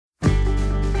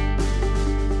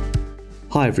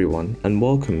Hi everyone, and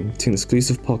welcome to an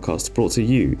exclusive podcast brought to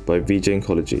you by VJ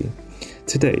Oncology.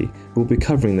 Today, we'll be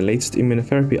covering the latest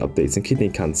immunotherapy updates in kidney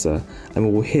cancer, and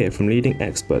we will hear from leading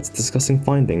experts discussing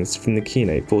findings from the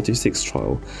KEYNOTE-046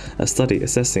 trial, a study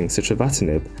assessing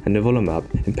sitravatinib and nivolumab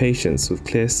in patients with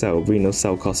clear cell renal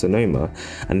cell carcinoma,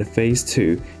 and the Phase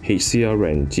 2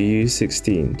 HCRN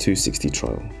GU16-260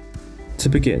 trial. To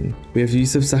begin, we have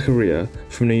Yusuf Zakaria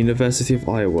from the University of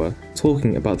Iowa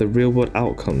talking about the real-world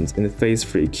outcomes in the Phase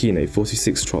 3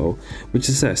 KEYNOTE-046 trial, which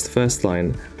assessed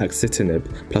first-line axitinib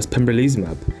plus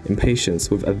pembrolizumab in patients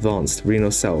with advanced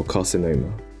renal cell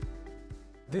carcinoma.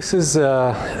 This is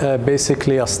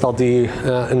basically a study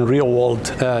in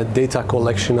real-world data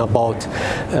collection about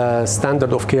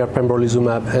standard of care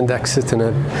pembrolizumab and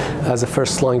axitinib as a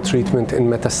first-line treatment in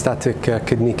metastatic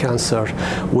kidney cancer.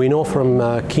 We know from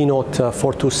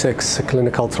KEYNOTE-426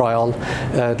 clinical trial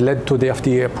led to the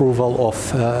FDA approval of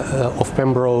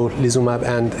pembrolizumab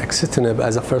and axitinib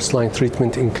as a first-line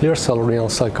treatment in clear cell renal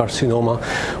cell carcinoma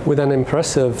with an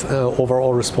impressive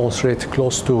overall response rate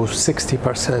close to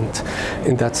 60%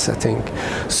 in that setting.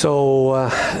 So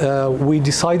we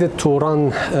decided to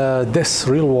run this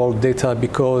real-world data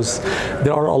because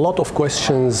there are a lot of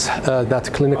questions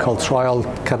that clinical trial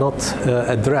cannot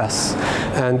address,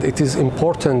 and it is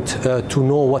important to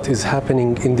know what is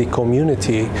happening in the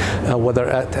community, whether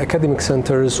at academic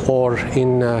centers or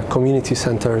in community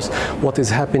centers, what is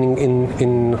happening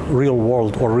in real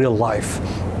world or real life.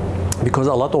 Because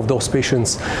a lot of those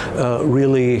patients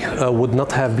really would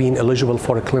not have been eligible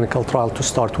for a clinical trial to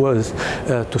start with,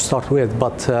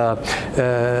 but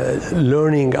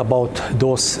learning about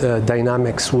those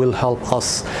dynamics will help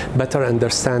us better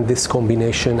understand this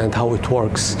combination and how it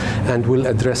works, and will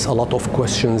address a lot of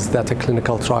questions that a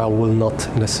clinical trial will not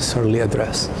necessarily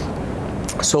address.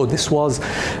 So this was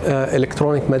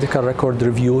electronic medical record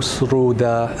review through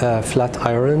the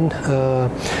Flatiron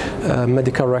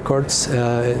medical records.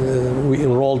 We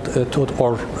enrolled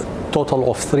total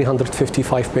of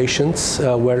 355 patients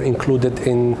were included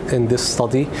in this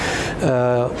study.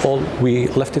 We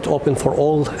left it open for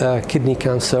all kidney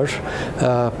cancer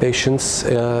patients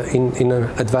in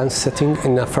an advanced setting,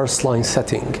 in a first-line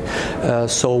setting.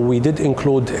 So we did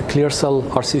include clear cell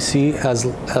RCC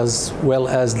as well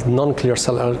as non-clear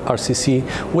cell RCC,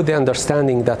 with the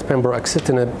understanding that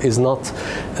pembrolizumab is not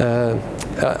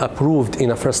approved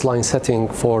in a first-line setting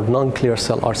for non-clear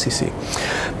cell RCC.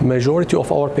 Majority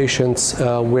of our patients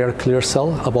were clear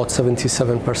cell, about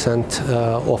 77%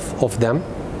 of them.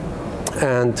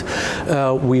 And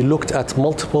we looked at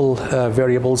multiple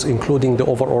variables, including the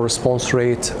overall response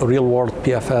rate, real-world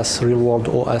PFS, real-world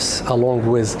OS, along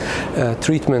with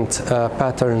treatment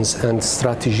patterns and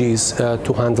strategies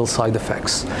to handle side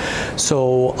effects.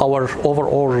 So our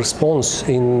overall response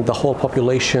in the whole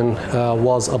population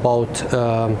was about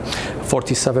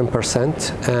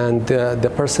 47%, and the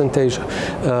percentage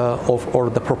or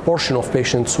the proportion of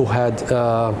patients who had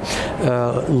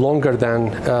longer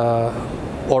than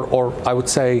or I would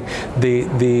say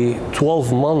the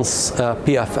 12 months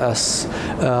PFS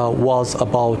was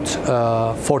about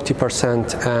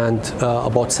 40%, and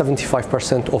about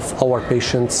 75% of our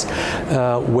patients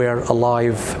were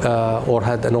alive or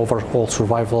had an overall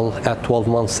survival at 12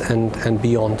 months and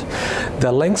beyond.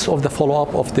 The length of the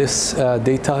follow-up of this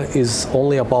data is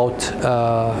only about,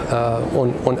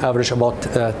 on average, about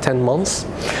 10 months.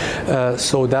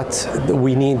 So that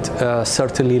we need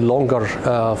certainly longer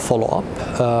follow-up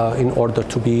in order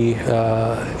to be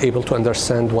able to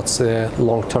understand what's the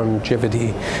long-term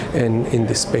longevity in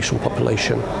this patient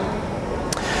population.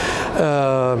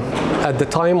 At the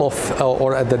time of,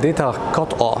 or at the data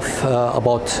cutoff,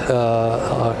 about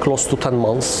close to 10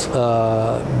 months,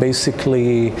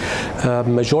 basically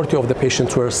majority of the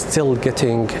patients were still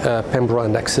getting pembro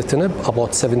and axitinib.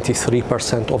 About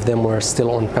 73% of them were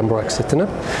still on pembro axitinib,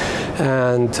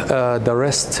 and the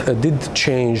rest did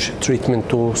change treatment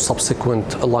to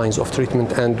subsequent lines of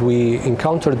treatment, and we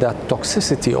encountered that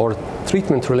toxicity or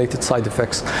treatment-related side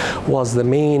effects was the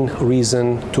main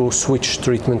reason to switch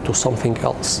treatment to something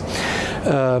else.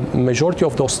 Majority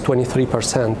of those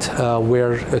 23%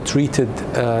 were treated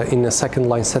in a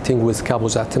second-line setting with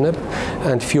cabozantinib,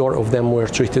 and fewer of them were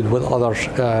treated with other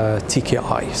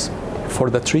TKIs. For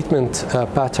the treatment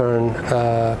pattern,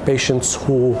 patients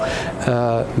who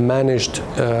managed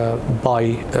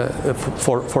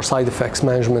for side effects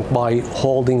management by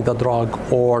holding the drug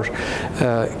or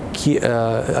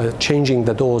changing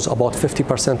the dose, about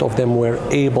 50% of them were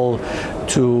able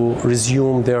to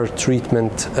resume their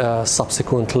treatment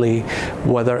subsequently,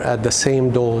 whether at the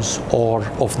same dose or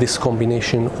of this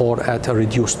combination or at a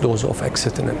reduced dose of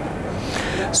axitinib.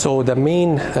 So the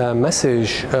main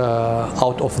message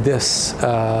out of this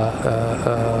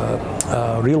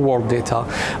real-world data,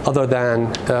 other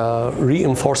than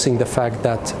reinforcing the fact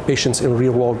that patients in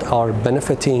real world are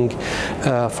benefiting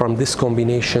from this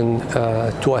combination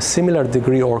to a similar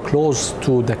degree or close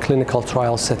to the clinical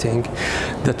trial setting,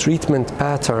 the treatment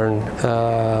pattern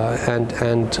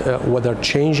and whether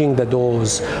changing the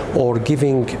dose or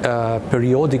giving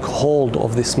periodic hold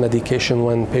of this medication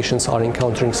when patients are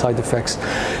encountering side effects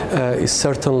is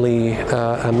certainly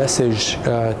a message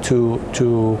to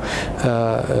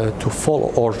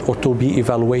follow or to be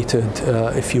evaluated,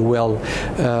 if you will,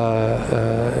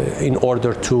 in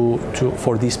order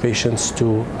for these patients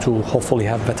to hopefully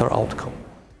have better outcome.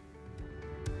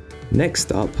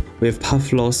 Next up, we have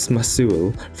Pavlos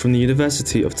Masuil from the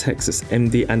University of Texas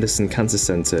MD Anderson Cancer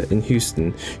Center in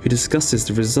Houston, who discusses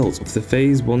the results of the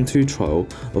phase 1-2 trial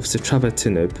of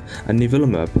sitravatinib and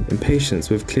nivolumab in patients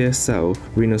with clear cell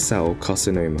renal cell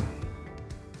carcinoma.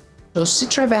 So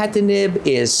sitravatinib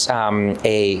is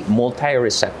a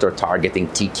multi-receptor targeting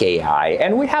TKI,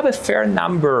 and we have a fair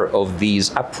number of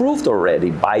these approved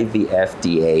already by the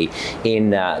FDA in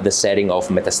the setting of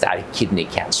metastatic kidney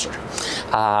cancer.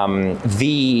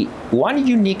 The one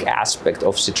unique aspect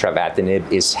of sitravatinib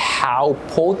is how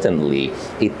potently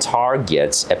it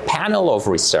targets a panel of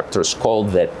receptors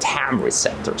called the TAM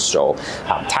receptors, so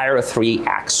TYRA3,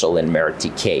 AXL, and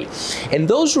MER-TK. And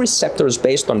those receptors,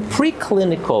 based on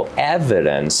preclinical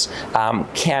evidence,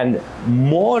 can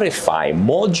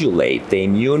modulate the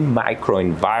immune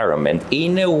microenvironment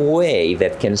in a way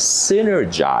that can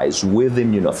synergize with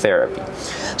immunotherapy.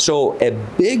 So a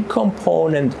big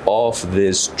component of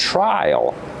this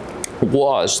trial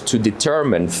was to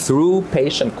determine through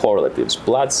patient correlatives,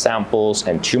 blood samples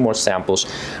and tumor samples,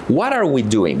 what are we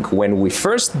doing when we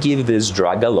first give this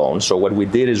drug alone. So what we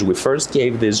did is we first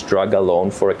gave this drug alone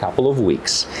for a couple of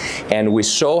weeks, and we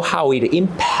saw how it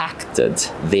impacted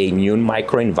the immune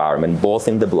microenvironment, both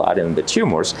in the blood and the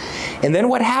tumors. And then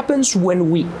what happens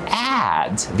when we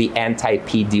add the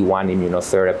anti-PD-1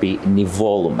 immunotherapy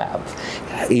nivolumab?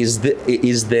 Is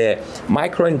the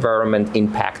microenvironment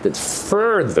impacted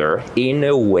further in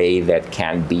a way that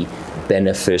can be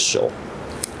beneficial?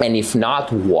 And if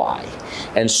not, why?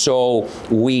 And so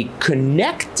we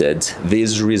connected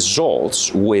these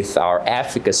results with our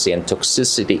efficacy and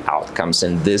toxicity outcomes,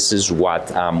 and this is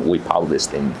what we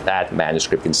published in that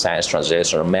manuscript in Science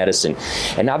Translational Medicine.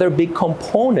 Another big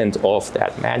component of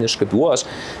that manuscript was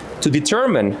to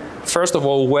determine, first of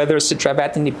all, whether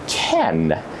sitravatinib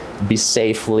can be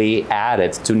safely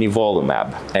added to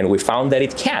nivolumab, and we found that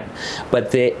it can.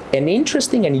 But an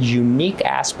interesting and unique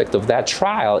aspect of that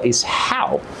trial is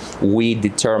how we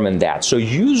determine that. So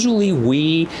usually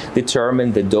we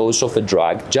determine the dose of a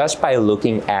drug just by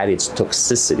looking at its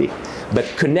toxicity. But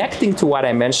connecting to what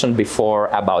I mentioned before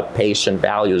about patient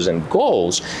values and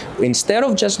goals, instead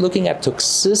of just looking at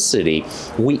toxicity,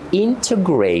 we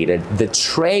integrated the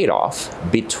trade-off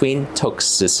between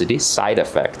toxicity, side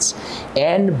effects,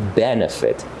 and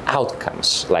benefit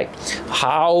outcomes, like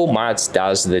how much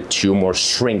does the tumor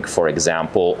shrink, for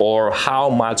example, or how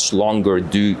much longer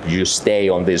do you stay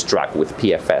on this drug with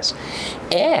PFS.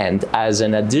 And as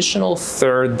an additional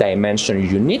third dimension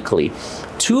uniquely,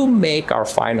 to make our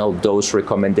final dose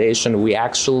recommendation, we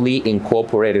actually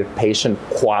incorporated patient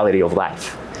quality of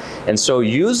life. And so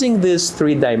using these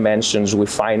three dimensions, we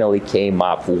finally came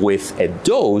up with a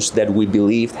dose that we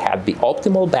believed had the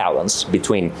optimal balance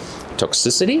between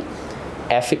toxicity,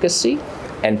 efficacy,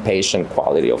 and patient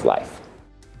quality of life.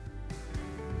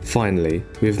 Finally,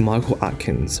 we have Michael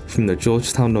Atkins from the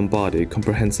Georgetown Lombardi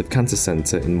Comprehensive Cancer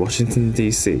Center in Washington,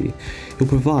 D.C. He'll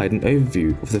provide an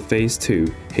overview of the Phase 2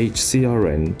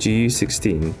 HCRN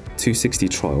GU16-260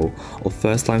 trial of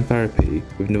first-line therapy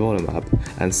with nivolumab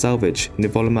and salvage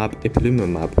nivolumab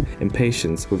ipilimumab in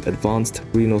patients with advanced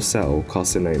renal cell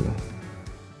carcinoma.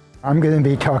 I'm going to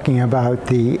be talking about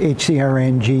the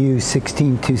HCRN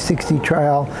GU16-260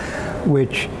 trial,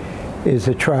 which is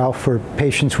a trial for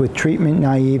patients with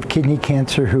treatment-naive kidney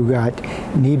cancer who got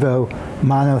nivo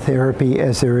monotherapy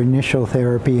as their initial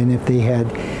therapy, and if they had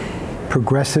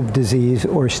progressive disease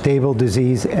or stable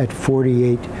disease at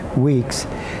 48 weeks,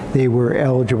 they were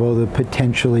eligible to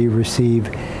potentially receive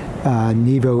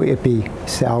nivo-ipi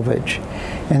salvage.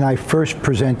 And I first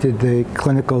presented the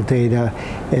clinical data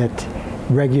at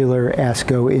regular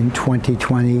ASCO in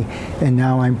 2020, and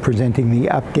now I'm presenting the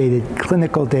updated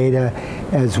clinical data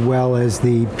as well as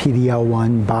the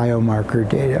PD-L1 biomarker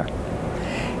data.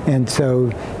 And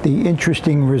so the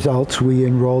interesting results, we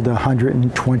enrolled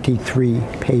 123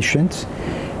 patients,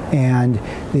 and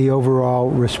the overall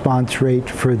response rate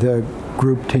for the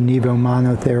group to nivo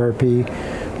monotherapy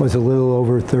was a little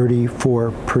over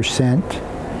 34%.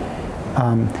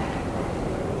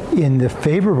 In the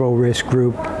favorable risk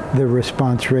group, the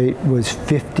response rate was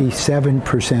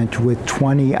 57%, with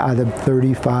 20 out of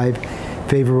 35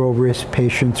 favorable risk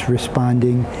patients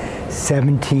responding.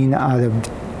 17 out of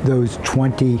those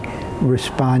 20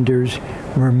 responders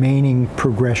remaining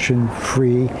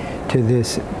progression-free to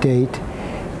this date,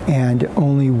 and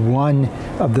only one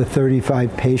of the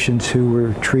 35 patients who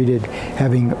were treated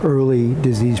having early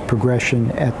disease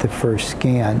progression at the first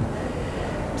scan.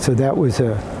 So that was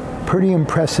a pretty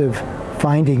impressive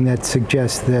finding that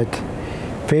suggests that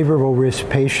favorable risk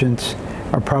patients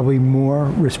are probably more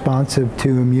responsive to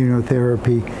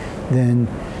immunotherapy than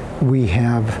we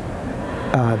have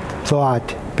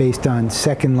thought based on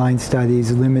second-line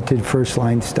studies, limited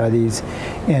first-line studies,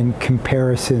 and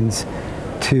comparisons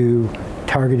to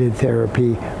targeted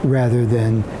therapy rather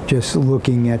than just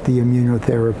looking at the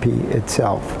immunotherapy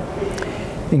itself.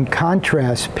 In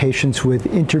contrast, patients with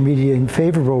intermediate and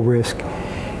favorable risk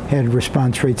had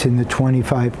response rates in the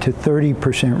 25 to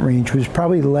 30% range, which was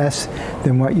probably less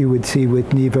than what you would see with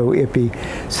Nivo/Ipi,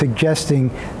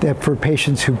 suggesting that for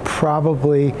patients who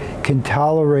probably can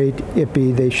tolerate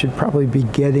Ipi, they should probably be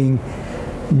getting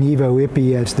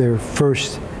Nivo/Ipi as their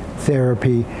first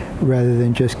therapy rather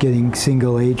than just getting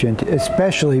single agent,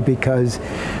 especially because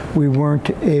we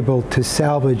weren't able to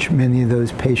salvage many of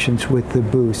those patients with the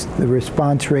boost. The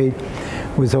response rate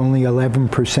was only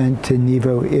 11% to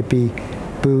Nivo/Ipi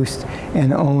boost,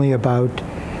 and only about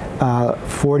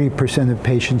 40% of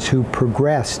patients who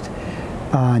progressed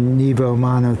on Nivo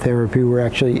monotherapy were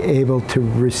actually able to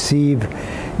receive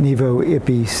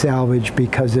Nivo/Ipi salvage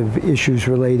because of issues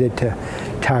related to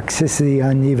toxicity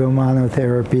on Nivo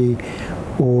monotherapy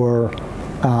or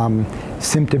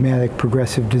symptomatic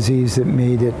progressive disease that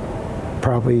made it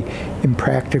probably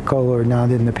impractical or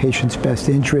not in the patient's best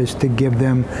interest to give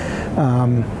them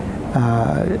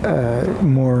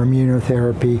more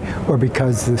immunotherapy, or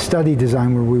because the study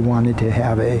design where we wanted to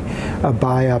have a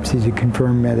biopsy to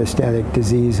confirm metastatic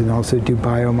disease and also do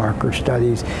biomarker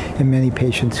studies, and many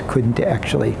patients couldn't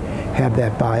actually have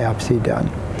that biopsy done.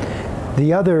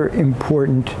 The other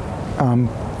important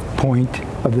point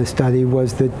of the study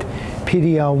was that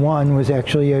PD-L1 was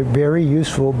actually a very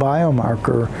useful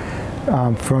biomarker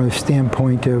from a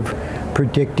standpoint of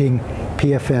predicting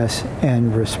PFS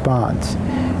and response.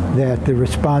 That the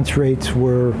response rates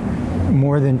were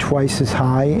more than twice as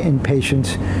high in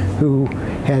patients who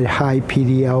had high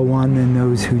PD-L1 than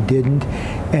those who didn't,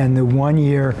 and the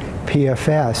 1-year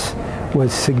PFS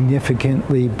was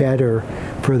significantly better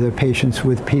for the patients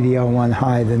with PD-L1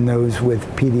 high than those with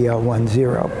PD-L1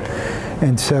 0.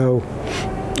 And so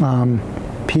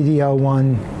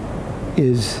PD-L1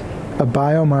 is a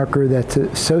biomarker that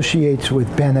associates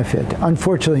with benefit.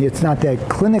 Unfortunately, it's not that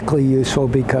clinically useful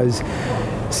because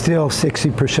still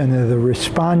 60% of the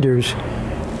responders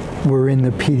were in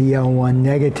the PD-L1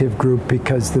 negative group,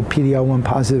 because the PD-L1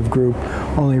 positive group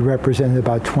only represented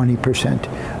about 20%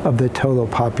 of the total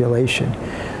population.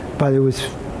 But it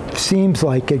seems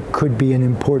like it could be an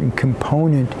important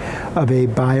component of a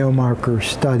biomarker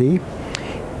study,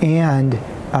 and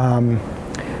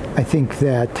I think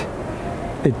that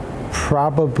it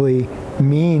probably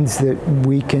means that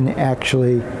we can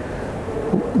actually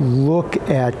look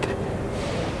at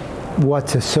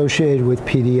what's associated with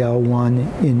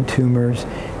PD-L1 in tumors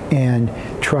and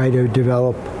try to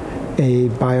develop a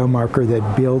biomarker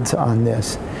that builds on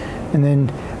this. And then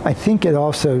I think it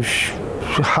also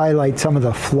highlights some of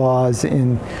the flaws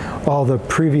in all the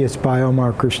previous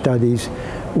biomarker studies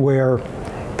where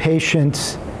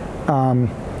patients'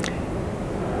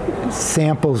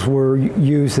 samples were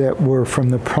used that were from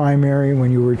the primary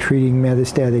when you were treating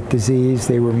metastatic disease.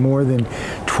 They were more than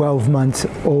 12 months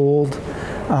old.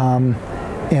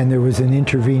 And there was an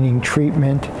intervening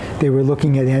treatment. They were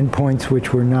looking at endpoints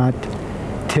which were not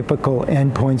typical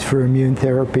endpoints for immune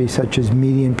therapy, such as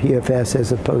median PFS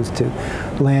as opposed to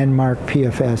landmark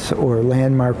PFS or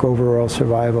landmark overall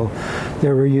survival. They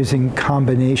were using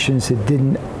combinations that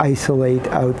didn't isolate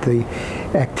out the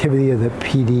activity of the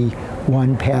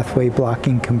PD-1 pathway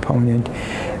blocking component.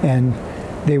 And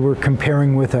they were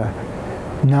comparing with a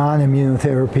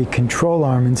non-immunotherapy control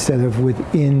arm instead of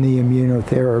within the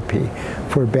immunotherapy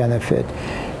for benefit.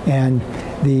 And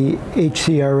the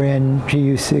HCRN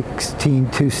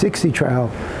GU16260 trial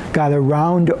got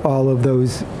around all of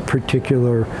those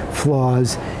particular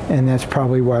flaws, and that's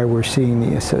probably why we're seeing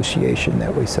the association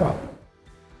that we saw.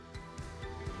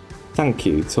 Thank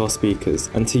you to our speakers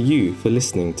and to you for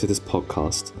listening to this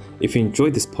podcast. If you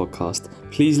enjoyed this podcast,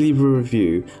 please leave a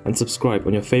review and subscribe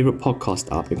on your favorite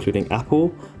podcast app, including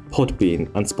Apple, Podbean,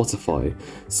 and Spotify,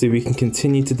 so we can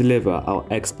continue to deliver our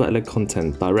expert-led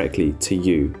content directly to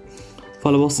you.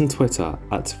 Follow us on Twitter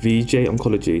at VJ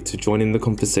Oncology to join in the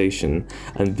conversation,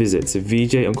 and visit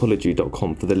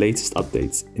vjoncology.com for the latest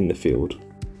updates in the field.